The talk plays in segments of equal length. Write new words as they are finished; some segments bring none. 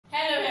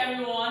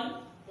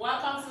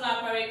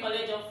LAPERY'S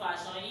College of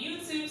Fashion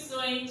YouTube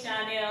sewing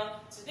channel.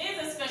 Today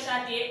is a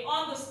special day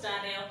on this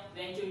channel.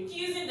 We're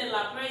introducing the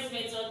LAPERY'S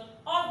method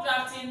of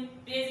drafting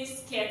basic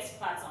skirt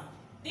pattern.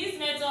 This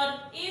method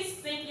is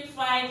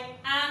simplified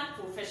and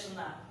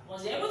professional.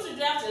 Once you're able to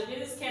draft your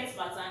basic skirt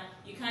pattern,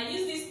 you can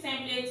use this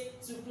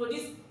template to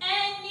produce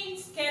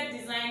any skirt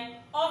design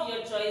of your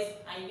choice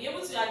and you'll be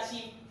able to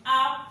achieve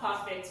a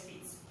perfect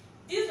fit.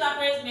 This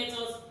LAPERY'S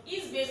method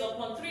is based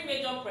upon three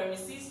major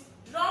premises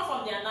drawn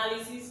from the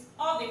analysis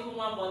of the human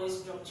body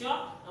structure.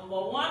 Number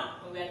one,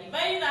 when we are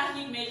dividing our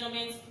hip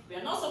measurements, we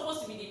are not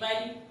supposed to be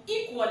dividing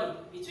equally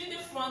between the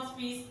front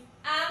piece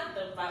and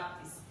the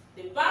back piece.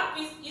 The back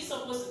piece is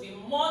supposed to be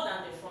more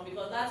than the front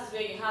because that is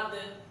where you have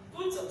the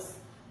buttocks.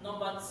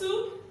 Number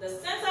two, the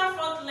center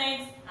front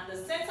length and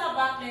the center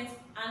back length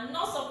are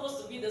not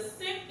supposed to be the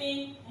same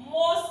thing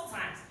most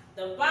times.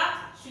 The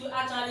back should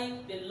actually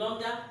be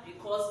longer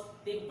because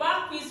the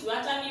back piece will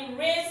actually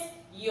raise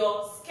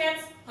your skirt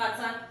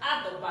pattern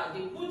at the back. The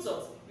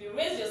buttocks will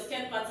raise your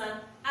skirt pattern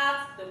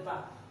at the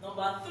back.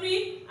 Number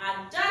three,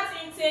 a dart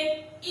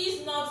intake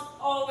is not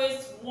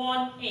always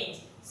one inch.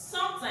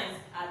 Sometimes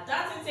a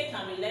dart intake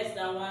can be less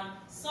than one.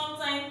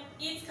 Sometimes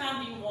it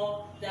can be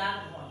more than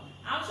one.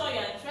 I'm sure you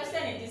are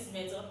interested in this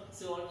method,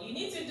 so all you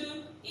need to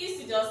do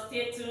is to just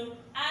stay tuned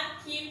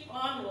and keep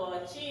on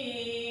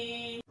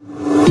watching.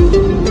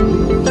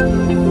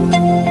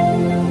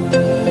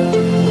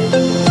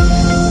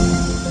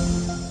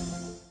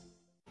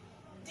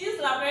 This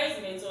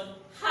LAPERY'S method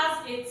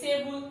has a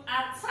table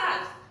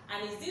attached,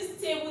 and it's this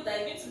table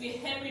that is going to be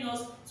helping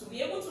us to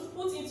be able to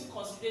put into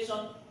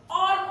consideration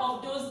all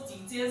of those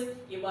details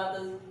about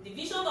the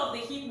division of the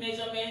hip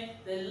measurement,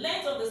 the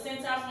length of the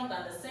center front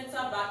and the center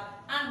back,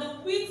 and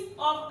the width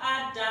of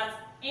our dart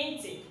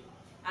intake.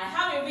 I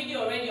have a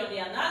video already on the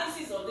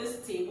analysis of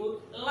this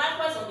table,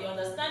 likewise on the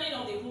understanding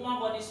of the human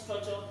body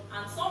structure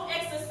and some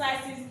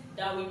exercises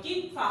that we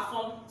did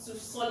perform to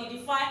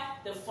solidify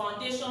the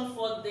foundation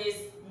for this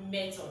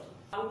method.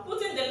 I will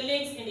put in the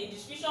links in the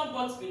description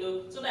box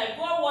below so that you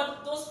go and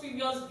watch those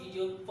previous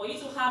videos for you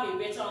to have a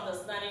better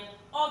understanding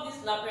of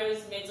this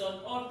LAPERY'S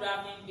method of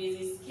drafting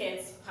basic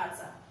skirt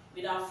pattern.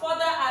 Without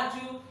further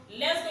ado,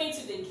 let's go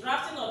into the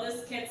drafting of the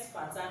skirt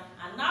pattern,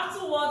 and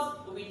afterwards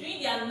we'll be doing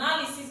the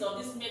analysis of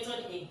this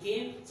method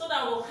again so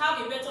that we'll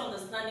have a better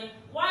understanding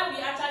why we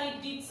actually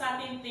did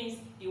certain things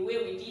the way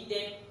we did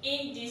them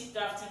in this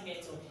drafting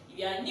method. If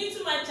you are new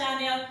to my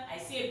channel, I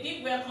say a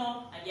big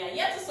welcome, and you are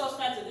yet to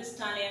subscribe to this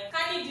channel,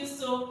 kindly do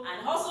so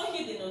and also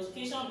hit the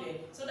notification bell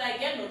so that I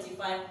get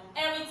notified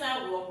every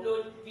time we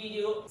upload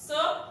video.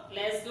 So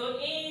let's go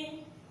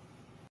in.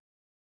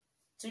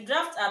 To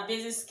draft a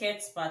basic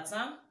skirt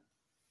pattern,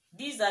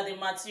 these are the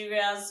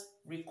materials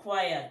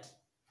required.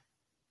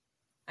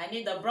 I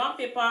need the brown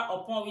paper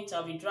upon which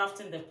I'll be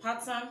drafting the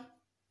pattern.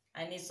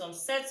 I need some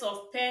sets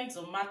of pens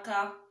or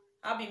marker.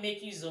 I'll be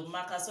making use of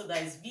marker so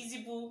that it's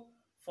visible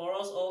for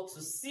us all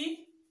to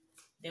see.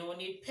 Then we'll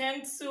need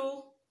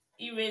pencil,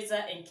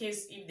 eraser in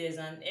case if there's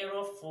an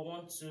error for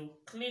one to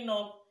clean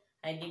up.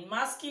 I need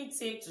masking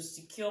tape to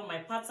secure my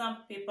pattern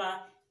paper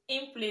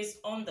in place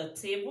on the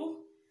table.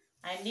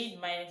 I need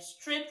my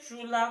straight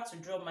ruler to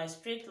draw my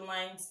straight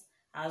lines,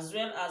 as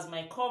well as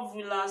my curve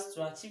rulers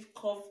to achieve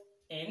curved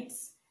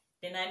ends.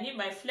 Then I need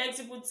my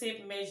flexible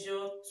tape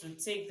measure to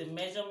take the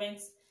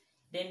measurements.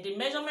 Then the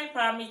measurement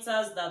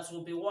parameters that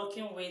we'll be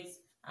working with,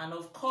 and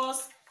of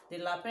course the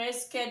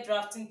LAPERY'S skirt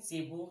drafting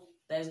table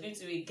that is going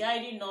to be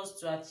guiding us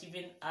to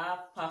achieving a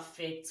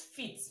perfect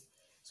fit.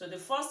 So the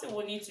first thing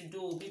we need to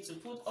do will be to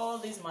put all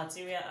this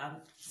material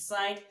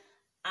aside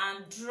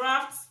and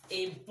draft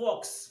a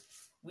box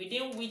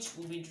within which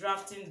we'll be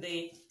drafting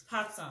the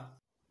pattern.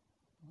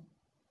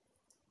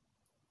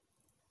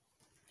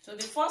 So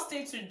the first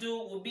thing to do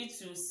will be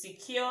to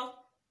secure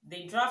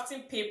the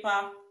drafting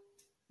paper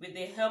with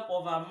the help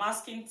of our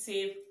masking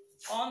tape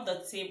on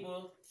the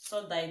table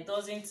so that it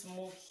doesn't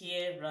move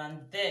here and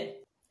there.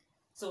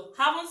 So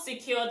having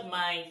secured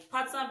my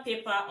pattern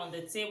paper on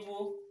the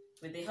table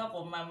with the help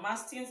of my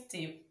masking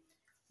tape,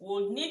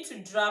 we'll need to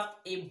draft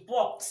a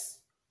box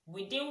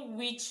within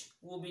which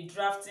we'll be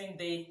drafting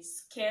the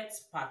skirt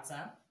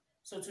pattern.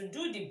 So to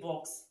do the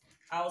box,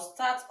 I'll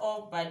start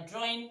off by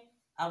drawing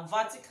a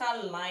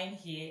vertical line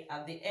here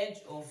at the edge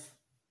of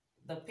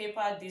the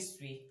paper this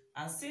way.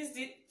 And since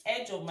the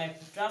edge of my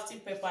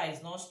drafting paper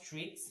is not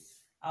straight,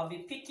 I'll be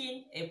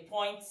picking a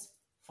point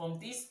from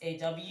this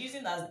edge. I'll be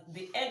using as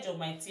the edge of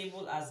my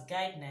table as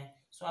guideline.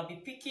 So I'll be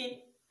picking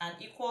an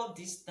equal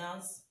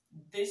distance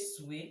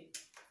this way,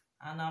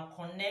 and I'll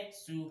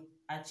connect to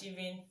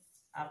achieving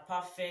a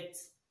perfect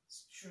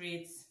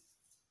straight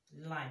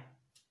line.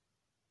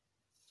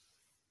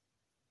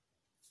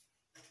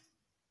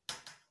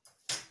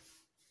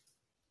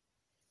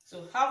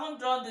 So having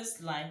drawn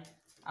this line,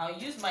 I'll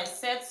use my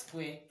set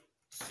square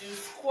to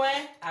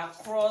square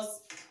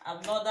across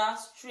another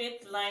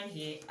straight line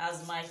here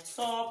as my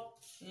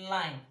top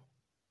line.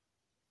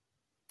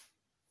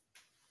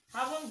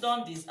 Having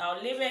done this,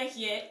 I'll label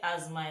here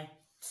as my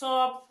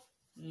top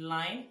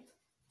line,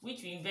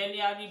 which will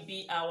invariably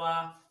be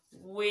our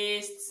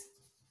waist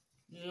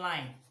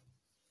line.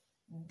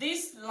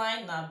 This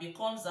line now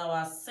becomes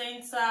our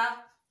center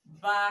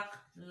back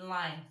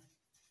line,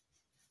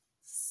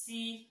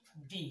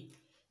 CB.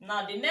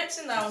 Now the next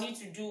thing I'll need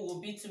to do will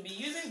be to be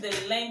using the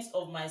length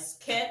of my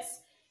skirt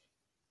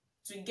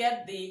to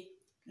get the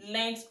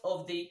length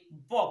of the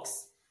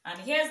box. And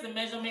here's the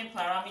measurement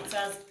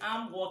parameters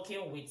I'm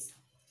working with.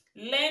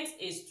 Length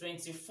is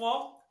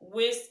 24,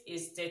 waist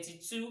is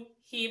 32,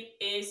 hip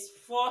is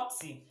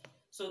 40.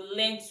 So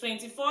length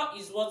 24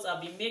 is what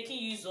I'll be making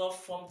use of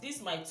from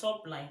this my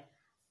top line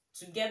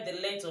to get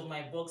the length of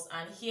my box,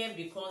 and here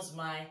becomes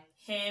my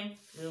hem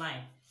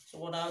line. So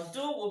what I'll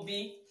do will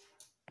be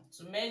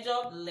to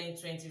measure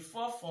length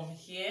 24 from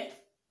here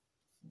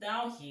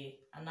down here,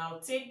 and I'll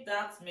take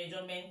that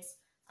measurement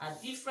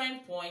at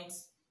different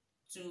points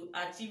to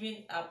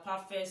achieving a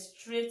perfect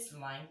straight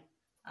line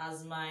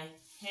as my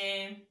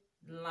hem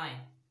line.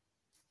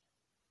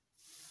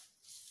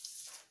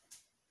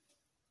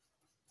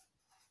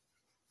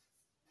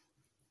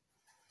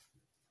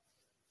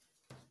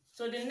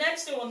 So the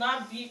next thing we'll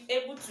now be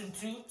able to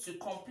do to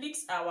complete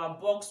our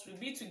box will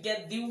be to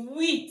get the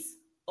width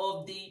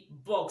of the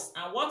box,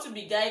 and what will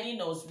be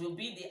guiding us will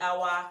be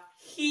our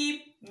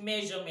hip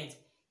measurement.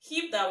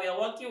 Hip that we are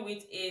working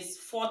with is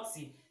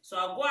 40, so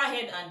I'll go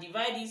ahead and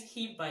divide this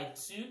hip by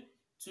 2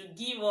 to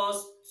give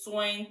us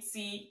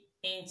 20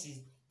 inches.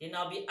 Then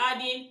I'll be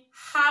adding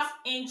half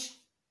inch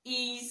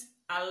ease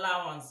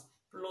allowance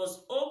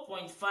plus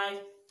 0.5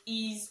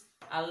 ease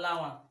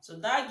allowance, so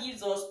that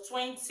gives us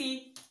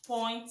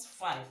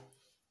 20.5.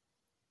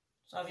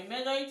 So I'll be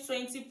measuring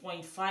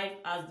 20.5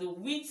 as the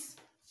width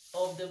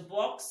of the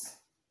box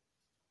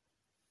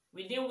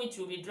within which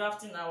we'll be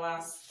drafting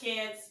our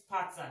skirt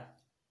pattern.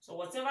 So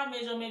whatever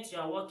measurement you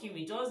are working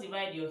with, just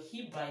divide your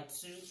hip by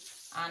 2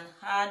 and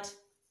add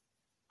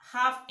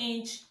half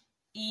inch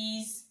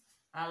ease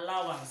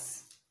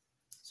allowance.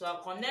 So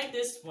I'll connect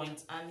this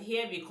point, and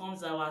here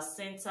becomes our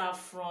center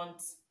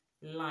front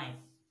line.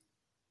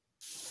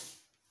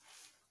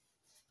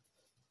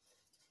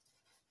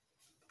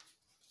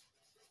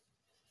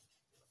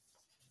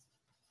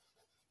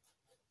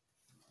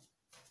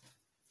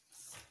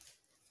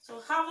 So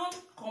having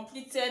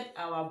completed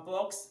our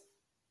box,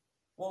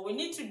 what we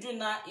need to do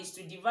now is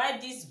to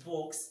divide this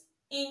box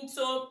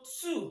into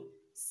 2,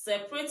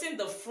 separating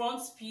the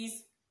front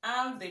piece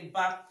and the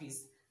back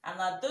piece. And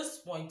at this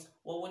point,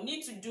 what we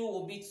need to do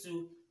will be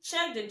to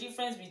check the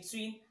difference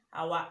between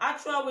our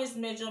actual waist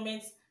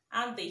measurement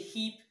and the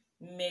hip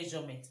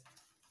measurement.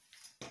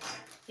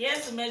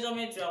 Here's the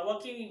measurement we are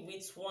working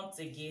with once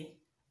again.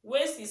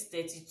 Waist is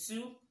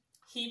 32,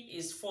 hip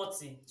is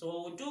 40. So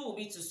what we'll do will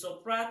be to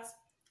subtract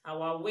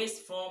our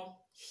waist from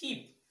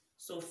hip.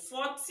 So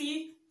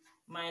 40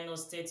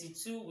 minus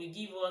 32 will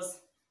give us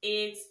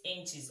 8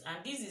 inches,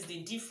 and this is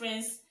the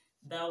difference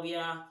that we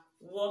are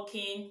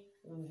working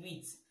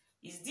with.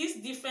 Is this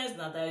difference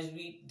now that is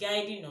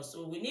guiding us.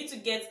 So we need to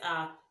get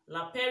our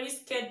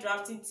LAPERY'S skirt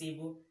drafting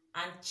table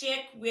and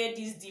check where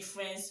this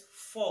difference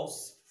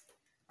falls.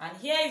 And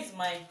here is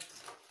my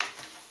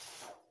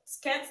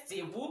skirt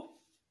table.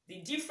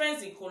 The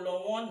difference in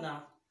column 1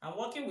 now, I'm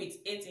working with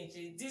 8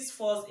 inches. This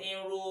falls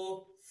in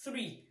row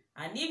 3,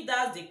 and if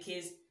that's the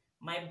case,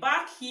 my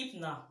back hip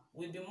now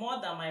will be more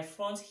than my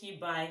front hip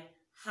by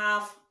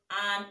half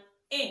an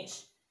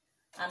inch.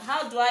 And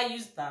how do I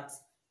use that?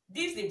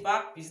 This is the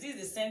back piece, this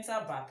is the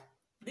center back,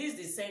 this is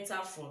the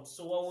center front.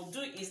 So what we'll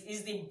do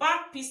is the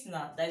back piece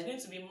now that is going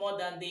to be more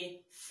than the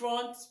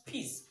front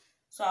piece.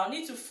 So I'll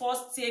need to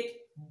first take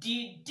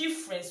the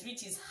difference,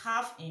 which is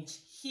half inch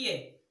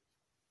here.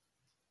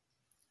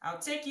 I'll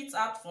take it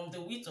out from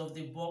the width of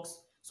the box.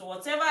 So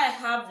whatever I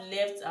have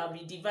left, I'll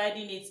be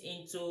dividing it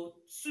into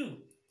 2.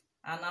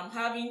 And I'm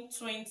having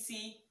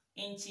 20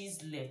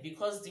 inches left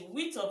because the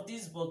width of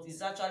this box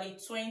is actually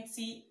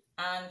 20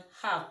 and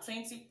half,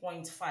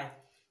 20.5.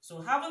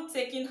 So having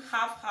taken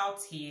half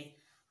out here,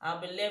 I'll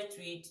be left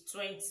with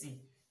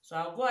 20. So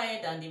I'll go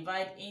ahead and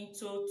divide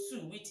into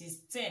 2, which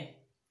is 10.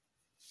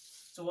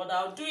 So what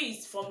I'll do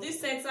is from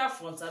this center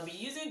front, I'll be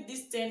using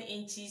this 10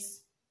 inches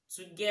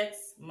to get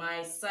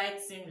my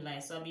side seam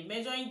line. So I'll be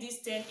measuring these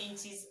 10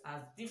 inches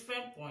at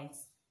different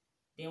points.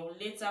 Then we'll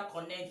later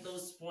connect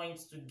those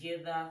points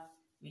together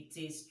with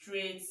a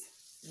straight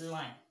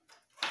line.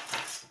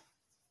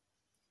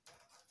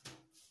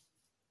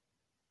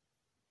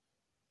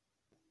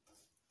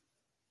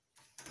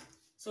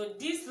 So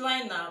this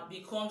line now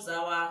becomes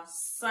our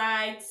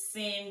side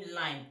seam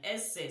line,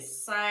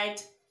 SS,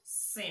 side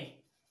seam.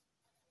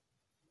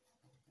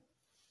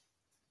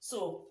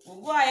 So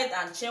we'll go ahead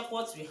and check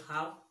what we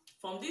have.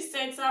 From this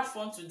center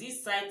front to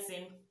this side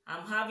seam,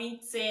 I'm having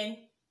 10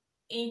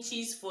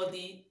 inches for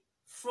the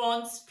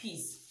front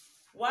piece.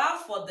 While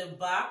for the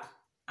back,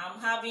 I'm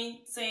having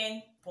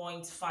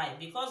 10.5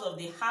 because of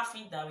the half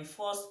inch that we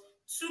first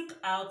took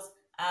out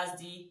as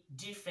the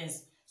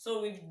difference.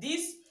 So with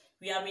this,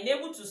 we have been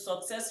able to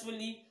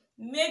successfully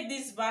make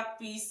this back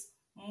piece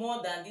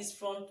more than this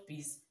front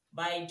piece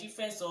by a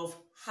difference of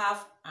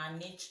half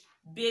an inch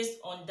based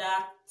on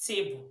that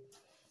table.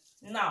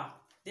 Now,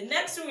 The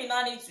next thing we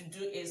now need to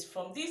do is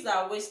from this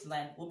our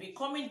waistline, we'll be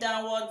coming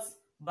downwards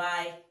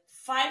by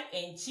 5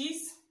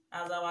 inches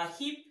as our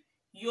hip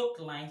yoke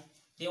line.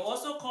 They will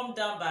also come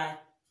down by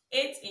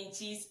 8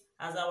 inches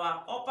as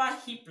our upper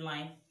hip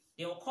line.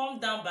 They will come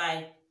down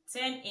by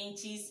 10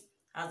 inches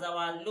as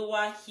our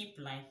lower hip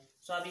line.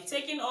 So I'll be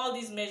taking all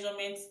these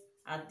measurements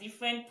at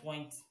different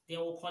points. They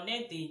will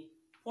connect the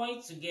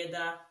points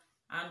together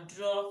and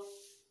draw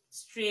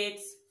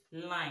straight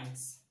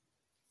lines.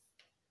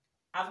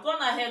 I've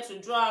gone ahead to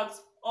draw out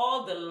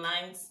all the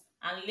lines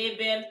and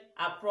label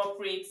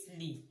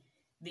appropriately.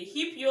 The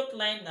hip yoke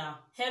line now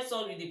helps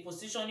us with the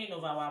positioning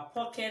of our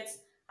pockets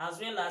as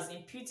well as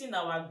imputing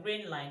our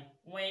grain line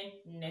when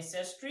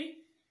necessary.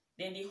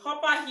 Then the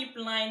upper hip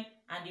line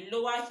and the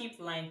lower hip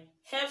line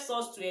helps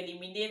us to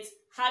eliminate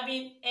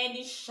having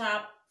any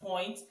sharp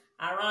points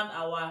around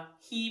our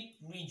hip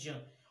region.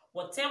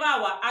 Whatever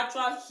our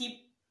actual hip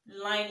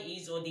line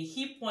is or the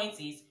hip point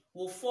is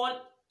will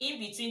fall in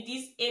between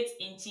these 8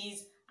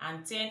 inches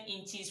and 10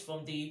 inches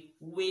from the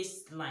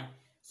waistline.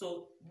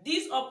 So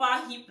this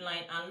upper hip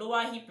line and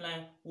lower hip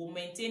line will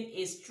maintain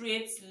a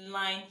straight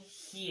line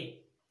here.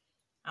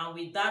 And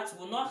with that,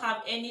 we will not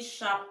have any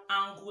sharp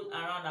angle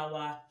around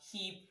our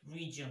hip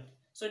region.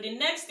 So the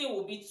next thing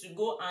will be to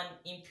go and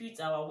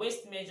impute our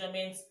waist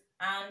measurements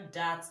and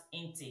dart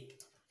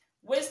intake.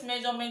 Waist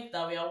measurement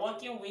that we are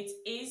working with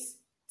is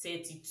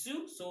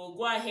 32. So we'll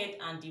go ahead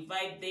and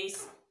divide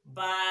this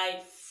by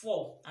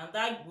 4. And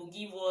that will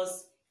give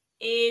us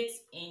 8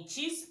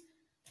 inches.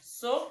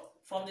 So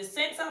from the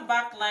center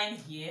back line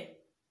here,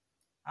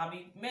 I'll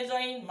be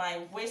measuring my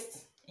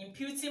waist,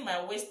 imputing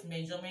my waist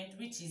measurement,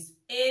 which is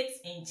 8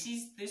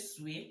 inches this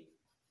way.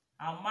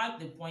 I'll mark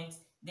the point.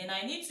 Then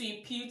I need to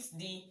impute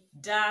the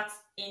dart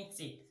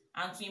intake.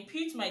 And to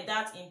impute my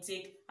dart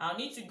intake, I'll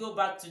need to go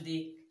back to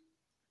the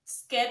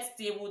skirt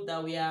table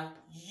that we are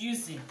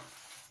using.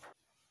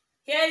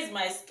 Here is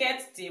my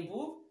skirt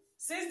table.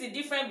 Since the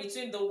difference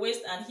between the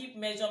waist and hip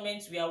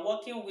measurements we are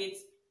working with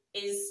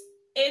is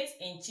 8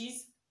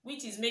 inches,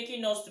 which is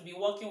making us to be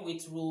working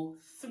with row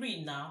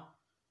 3 now.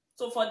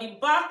 So for the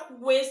back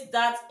waist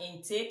dart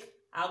intake,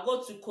 I'll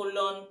go to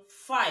column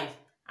 5.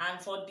 And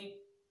for the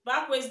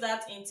back waist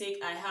dart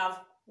intake, I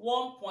have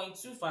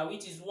 1.25,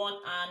 which is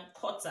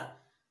 1¼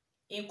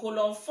 In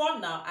column 4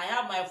 now, I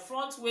have my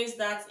front waist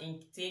dart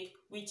intake,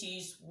 which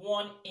is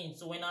 1 inch.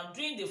 So when I'm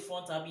doing the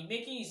front, I'll be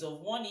making use of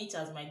 1 inch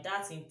as my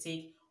dart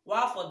intake,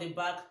 while for the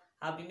back,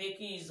 I'll be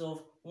making use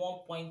of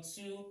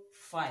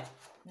 1.25.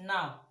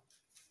 Now,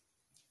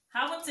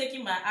 having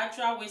taken my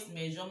actual waist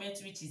measurement,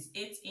 which is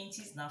 8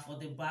 inches now for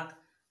the back,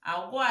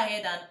 I'll go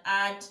ahead and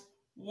add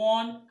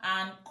 1¼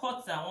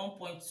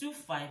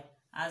 1.25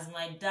 as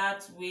my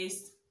dart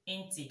waist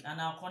intake.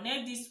 And I'll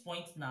connect this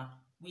point now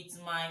with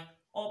my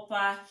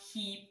upper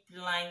hip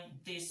line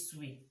this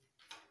way.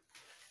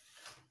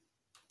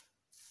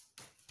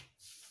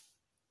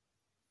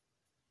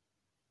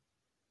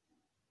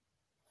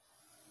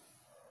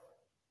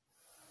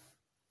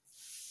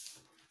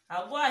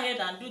 I'll go ahead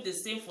and do the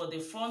same for the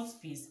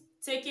front piece,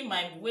 taking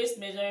my waist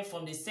measuring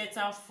from the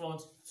center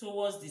front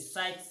towards the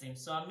side seam.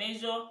 So I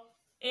measure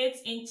 8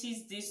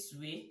 inches this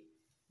way.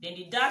 Then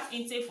the dart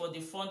intake for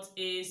the front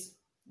is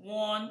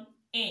 1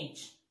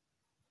 inch.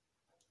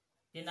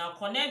 Then I'll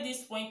connect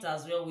this point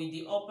as well with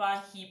the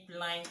upper hip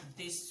line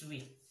this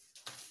way.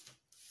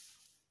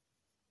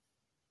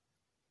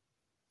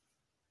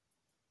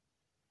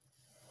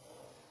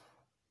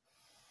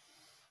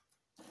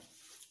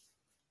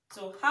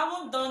 So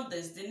having done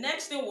this, the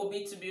next thing will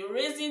be to be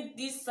raising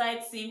this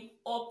side seam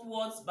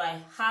upwards by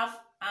 ½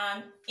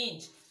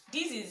 inch.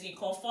 This is in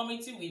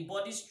conformity with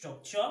body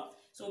structure.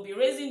 So we'll be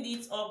raising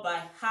it up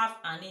by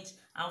 ½ inch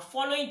and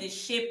following the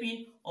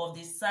shaping of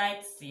the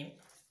side seam.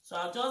 So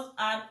I'll just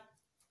add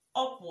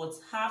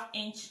upwards ½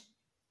 inch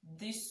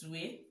this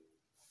way,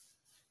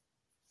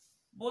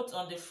 both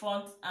on the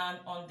front and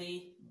on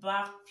the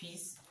back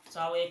piece. So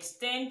I will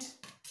extend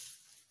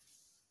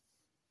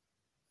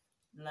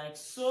like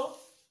so.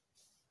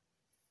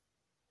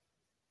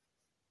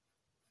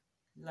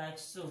 Like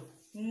so.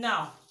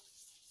 Now,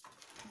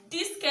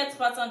 this skirt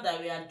pattern that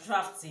we are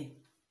drafting,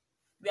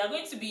 we are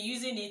going to be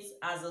using it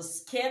as a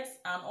skirt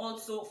and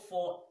also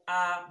for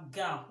our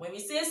gown. When we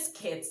say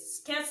skirt,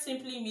 skirt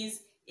simply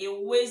means a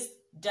waist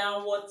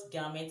downward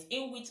garment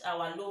in which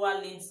our lower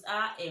limbs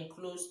are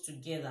enclosed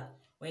together.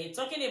 When you're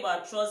talking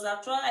about trouser,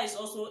 trouser is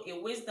also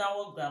a waist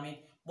downward garment,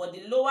 but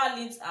the lower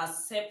limbs are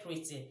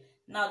separated.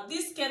 Now,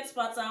 this skirt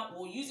pattern,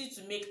 we'll use it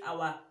to make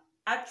our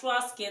actual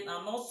skirt,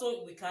 and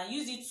also we can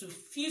use it to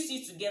fuse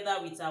it together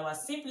with our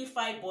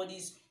simplified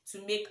bodies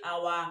to make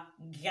our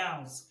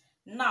gowns.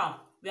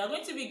 Now, we are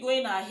going to be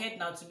going ahead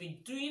now to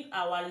be doing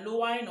our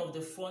lowering of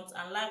the front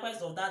and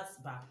likewise of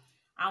that back.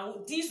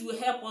 And this will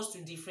help us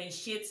to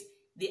differentiate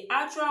the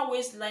actual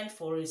waistline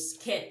for a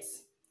skirt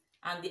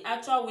and the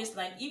actual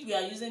waistline if we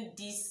are using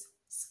this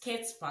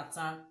skirt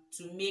pattern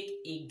to make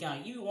a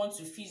gown. If we want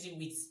to fuse it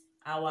with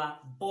our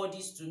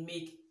bodies to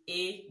make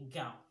a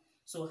gown.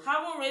 So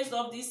having raised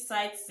up this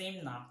side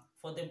seam now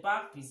for the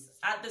back piece,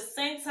 at the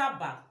center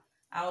back,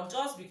 I'll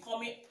just be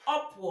coming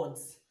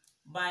upwards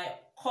by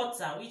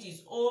quarter, which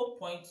is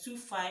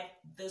 0.25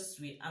 this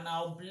way, and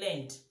I'll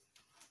blend.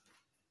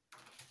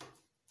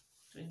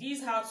 So this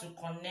is how to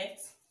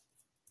connect.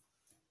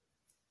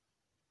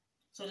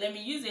 So let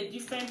me use a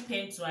different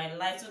pen to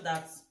highlight so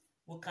that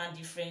we can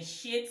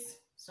differentiate.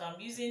 So I'm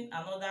using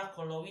another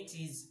color, which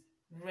is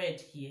red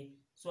here.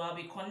 So I'll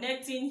be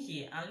connecting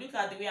here, and look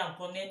at the way I'm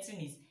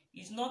connecting it.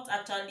 It's not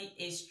actually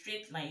a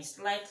straight line, it's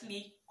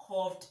slightly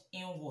curved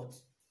inward.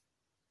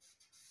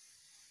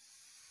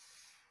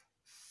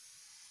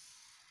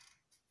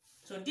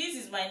 So this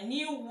is my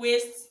new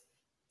waist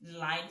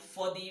line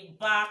for the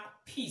back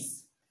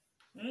piece.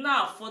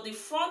 Now for the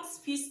front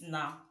piece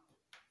now,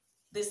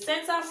 the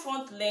center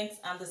front length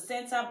and the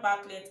center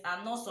back length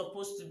are not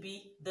supposed to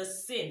be the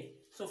same.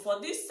 So for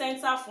this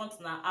center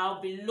front now, I'll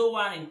be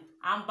lowering.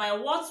 And by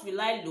what will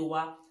I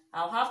lower?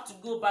 I'll have to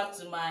go back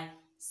to my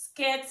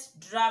skirt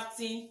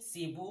drafting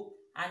table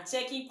and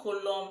checking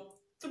column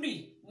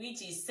 3,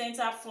 which is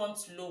center front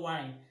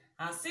lowering.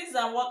 And since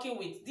I'm working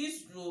with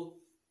this row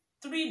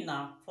 3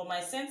 now, for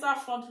my center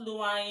front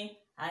lowering,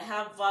 I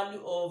have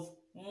value of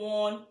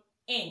 1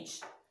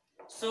 inch.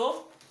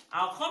 So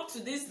I'll come to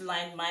this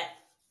line, my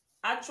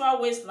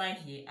actual waistline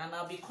here, and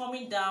I'll be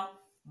coming down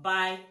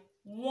by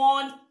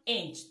 1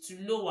 inch to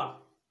lower.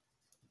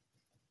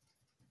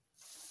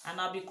 And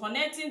I'll be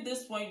connecting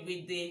this point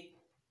with the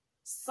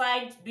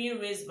side being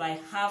raised by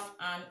half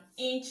an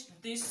inch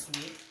this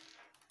way.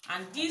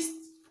 And this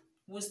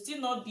will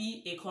still not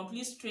be a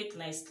complete straight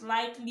line,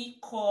 slightly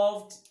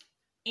curved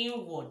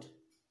inward.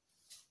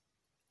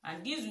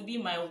 And this will be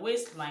my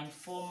waistline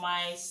for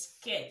my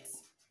skirt.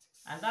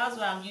 And that's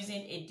why I'm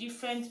using a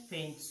different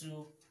pen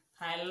to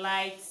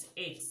highlight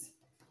it.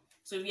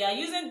 So we are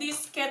using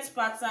this skirt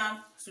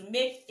pattern to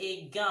make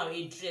a gown,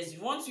 a dress.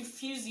 You want to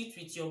fuse it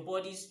with your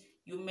bodies,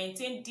 you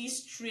maintain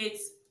this straight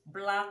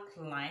black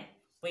line.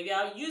 But we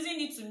are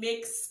using it to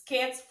make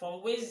skirts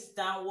from waist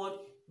downward.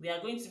 We are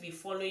going to be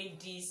following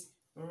these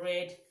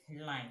red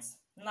lines.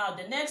 Now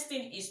the next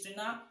thing is to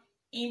now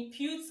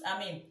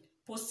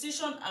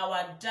position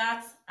our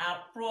darts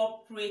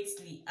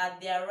appropriately at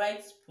their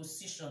right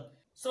position.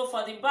 So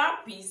for the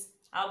back piece,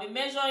 I'll be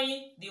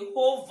measuring the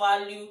whole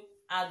value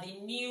at the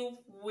new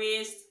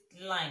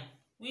waistline,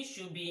 which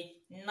should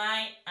be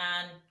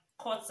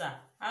 9¼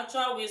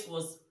 Actual waist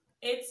was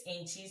 8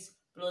 inches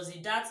plus the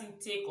dart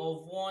intake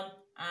of 1¼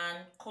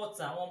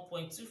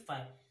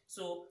 1.25.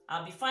 So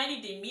I'll be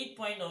finding the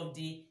midpoint of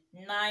the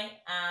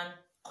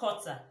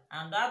 9¼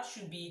 and that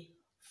should be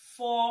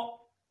 4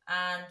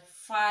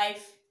 5/8.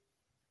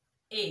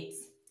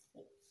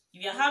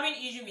 If you're having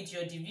issue with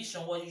your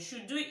division, what you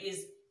should do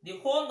is the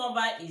whole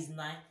number is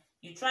 9.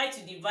 You try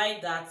to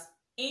divide that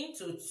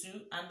into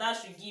 2 and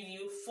that should give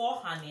you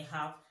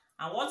 4½.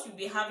 And what you'll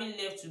be having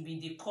left will be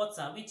the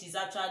quarter, which is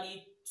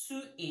actually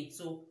 2/8.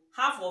 So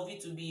half of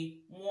it will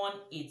be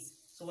 1/8.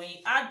 So when you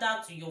add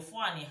that to your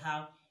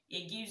 4½,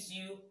 it gives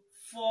you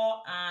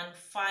 4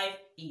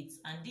 5/8.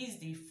 And this is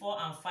the 4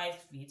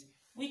 5/8,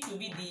 which will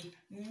be the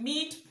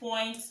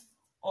midpoint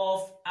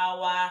of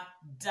our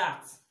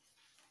dart.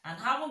 And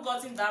having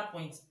gotten that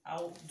point,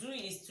 I'll do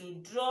is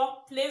to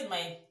place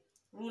my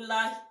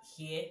ruler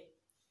here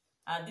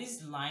at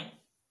this line,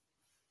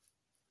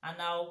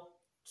 and I'll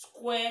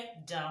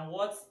square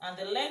downwards, and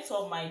the length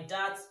of my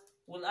dart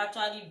will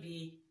actually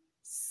be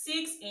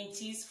 6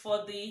 inches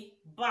for the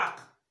back.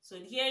 So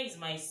here is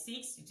my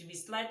 6. It will be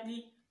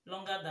slightly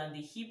longer than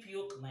the hip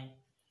yoke line.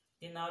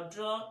 Then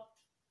I'll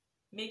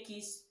make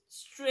it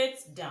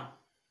straight down.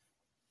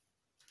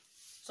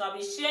 So I'll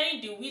be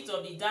sharing the width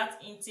of the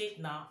dart intake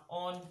now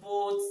on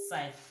both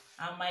sides.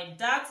 And my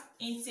dart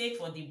intake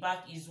for the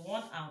back is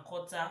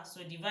 1¼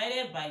 So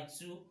divided by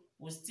 2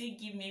 will still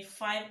give me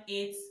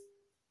 5/8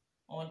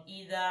 on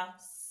either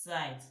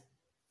side.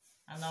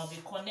 And I'll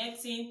be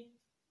connecting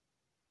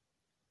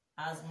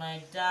as my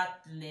dart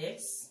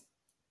legs.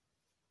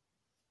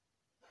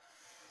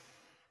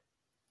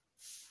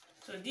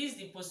 So this is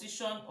the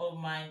position of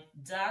my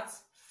dart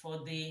for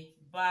the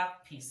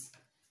back piece.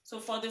 So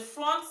for the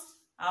front,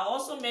 I'll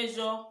also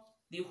measure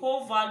the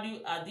whole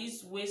value at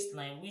this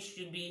waistline, which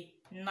should be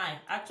 9.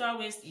 Actual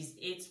waist is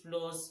 8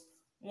 plus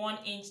 1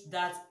 inch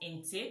dart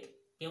intake.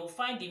 They will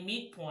find the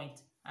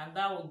midpoint, and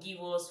that will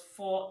give us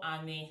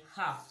 4½.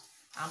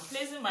 I'm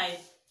placing my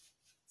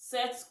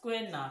set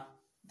square now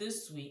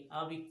this way.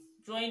 I'll be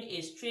drawing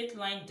a straight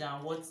line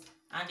downwards,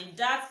 and the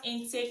dart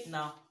intake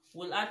now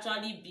will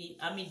actually be,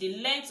 the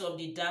length of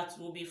the dart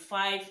will be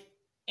 5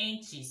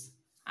 inches.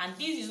 And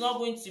this is not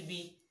going to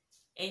be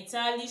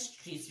entirely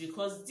straight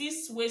because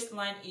this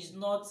waistline is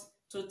not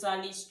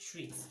totally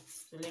straight.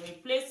 So let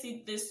me place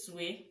it this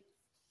way.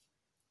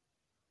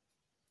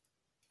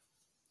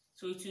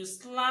 So it will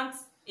slant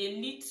a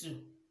little.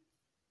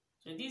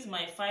 So this is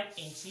my 5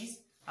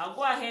 inches. I'll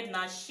go ahead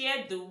now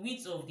share the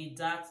width of the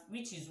dart,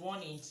 which is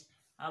 1 inch.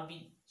 I'll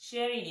be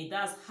sharing it.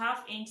 That's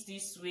 ½ inch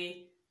this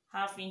way,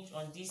 ½ inch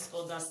on this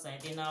other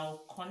side. Then I'll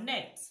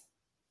connect.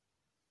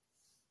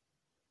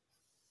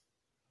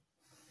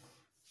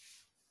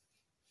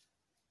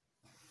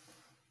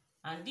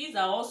 and these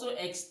are also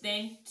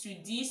extend to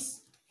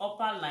this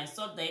upper line,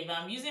 so that if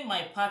I'm using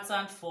my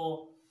pattern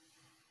for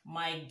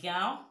my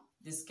gown,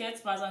 the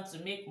skirt pattern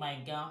to make my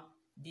gown,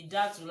 the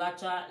dart will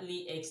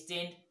actually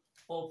extend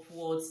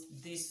upwards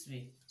this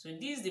way. So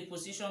this is the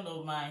position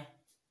of my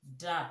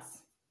dart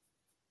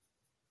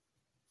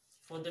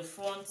for the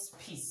front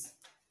piece.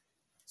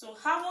 So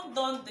having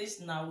done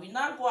this now, we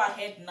now go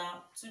ahead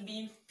now to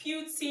be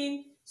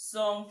imputing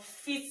some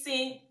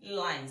fitting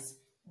lines.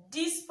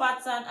 This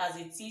pattern as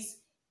it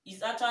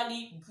is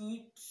actually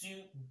good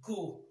to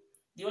go.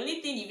 The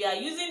only thing, if you are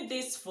using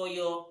this for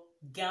your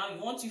gown,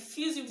 you want to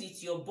fuse it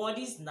with your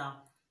bodies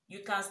now, you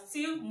can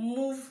still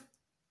move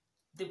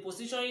the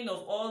positioning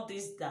of all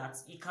these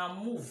darts. You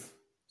can move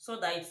so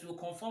that it will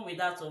conform with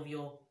that of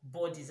your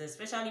bodies,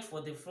 especially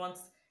for the front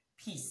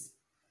piece.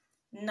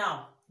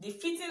 Now, the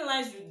fitting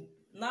lines you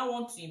now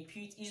want to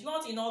impute is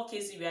not in all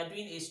cases we are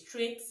doing a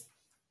straight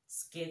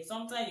skirt.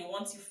 Sometimes you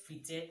want it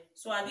fitted.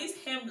 So at this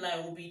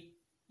hemline, we'll be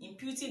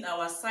imputing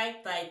our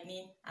side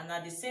tightening, and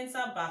at the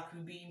center back,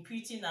 we'll be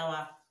imputing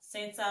our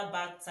center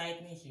back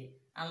tightening here.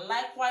 And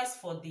likewise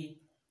for the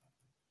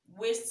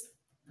waist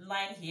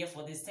line here,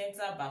 for the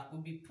center back,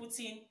 we'll be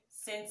putting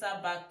center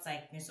back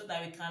tightening so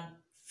that we can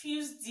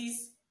fuse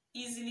this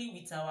easily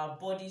with our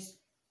bodies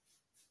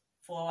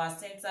for our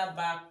center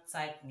back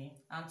tightening.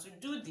 And to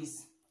do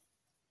this,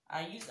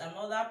 I use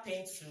another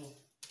pen to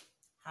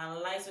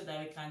highlight so that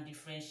we can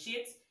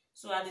differentiate.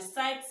 So at the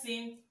side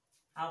seam,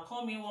 I'll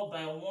come in one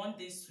by one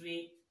this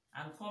way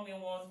and come in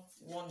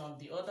one on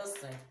the other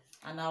side,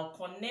 and I'll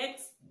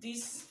connect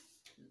this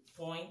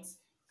point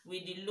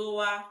with the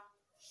lower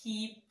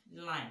hip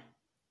line.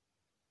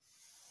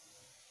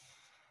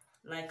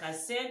 Like I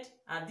said,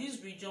 at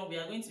this region we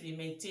are going to be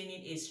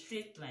maintaining a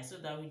straight line so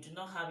that we do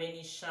not have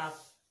any sharp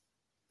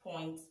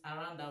points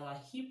around our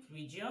hip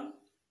region.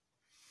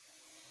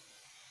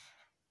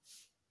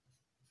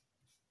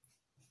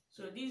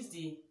 So this is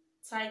the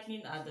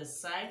tightening at the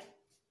side.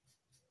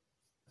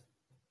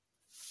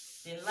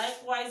 Then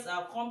likewise,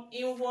 I'll come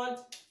inward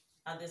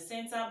at the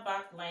center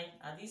back line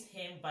at this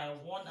hem by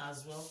one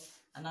as well,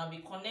 and I'll be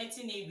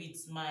connecting it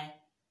with my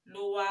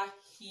lower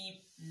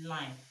hip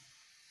line.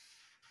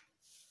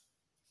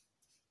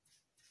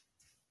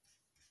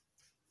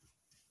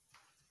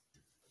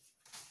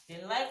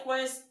 Then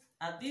likewise,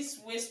 at this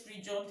waist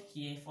region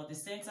here for the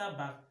center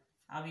back,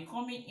 I'll be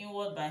coming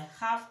inward by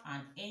half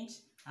an inch,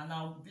 and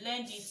I'll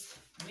blend it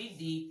with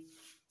the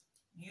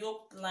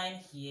yoke line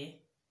here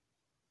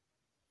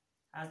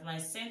as my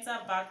center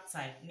back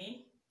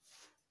tightening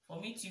for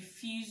me to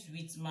fuse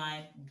with my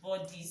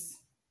bodies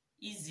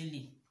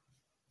easily.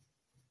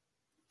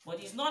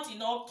 But it's not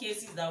in all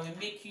cases that we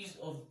make use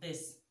of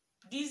this.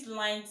 These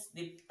lines,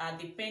 they are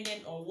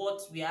dependent on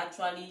what we are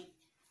actually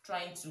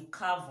trying to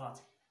carve out.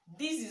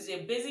 This is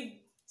a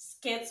basic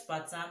skirt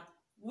pattern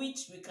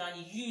which we can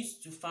use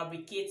to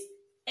fabricate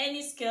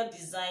any skirt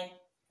design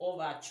of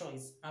our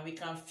choice, and we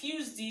can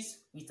fuse this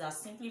with our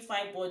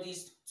simplified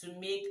bodies to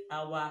make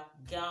our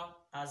gown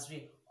as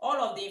well.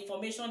 All of the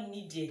information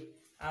needed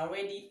are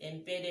already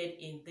embedded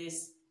in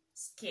this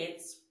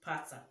skirt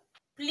pattern.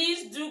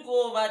 Please do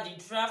go over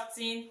the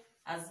drafting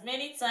as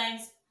many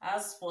times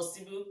as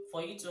possible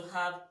for you to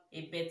have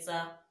a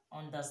better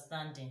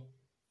understanding.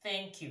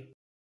 Thank you.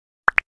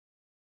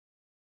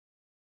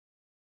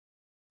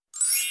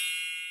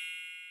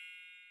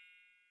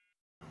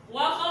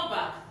 Welcome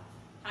back.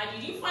 How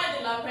did you find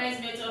the LAPERY'S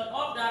method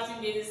of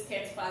drafting basic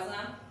skirt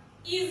pattern?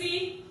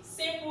 Easy,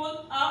 simple,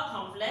 or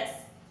complex?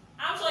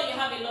 I'm sure you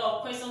have a lot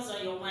of questions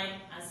on your mind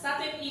and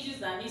certain issues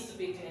that needs to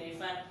be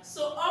clarified.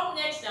 So up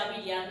next will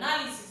be the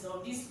analysis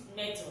of this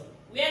method,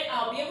 where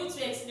I'll be able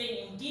to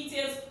explain in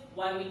details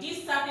why we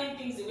did certain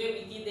things the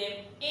way we did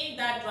them in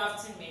that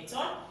drafting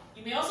method.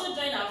 You may also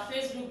join our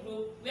Facebook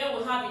group where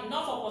we'll have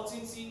enough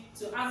opportunity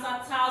to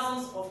answer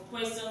thousands of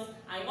questions,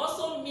 and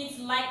also meet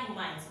like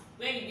minds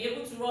where you'll be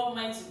able to rub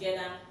minds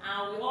together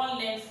and we all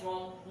learn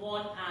from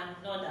one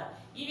another.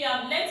 If you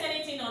have learned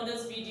anything on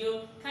this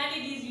video,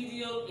 kindly give this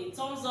video a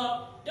thumbs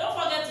up. Don't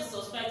forget to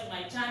subscribe to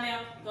my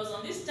channel, because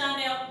on this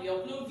channel we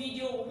upload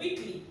video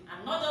weekly,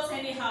 and not just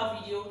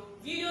anyhow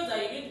videos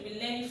that you're going to be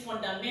learning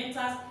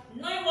fundamentals,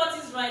 knowing what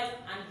is right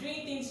and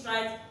doing things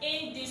right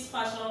in this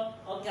fashion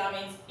or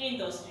garment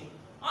industry.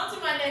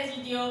 Until my next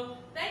video,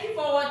 thank you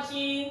for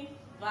watching.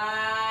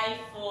 Bye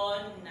for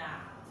now.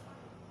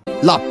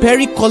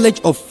 LAPERY College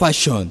of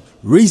Fashion,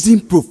 raising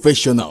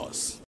professionals.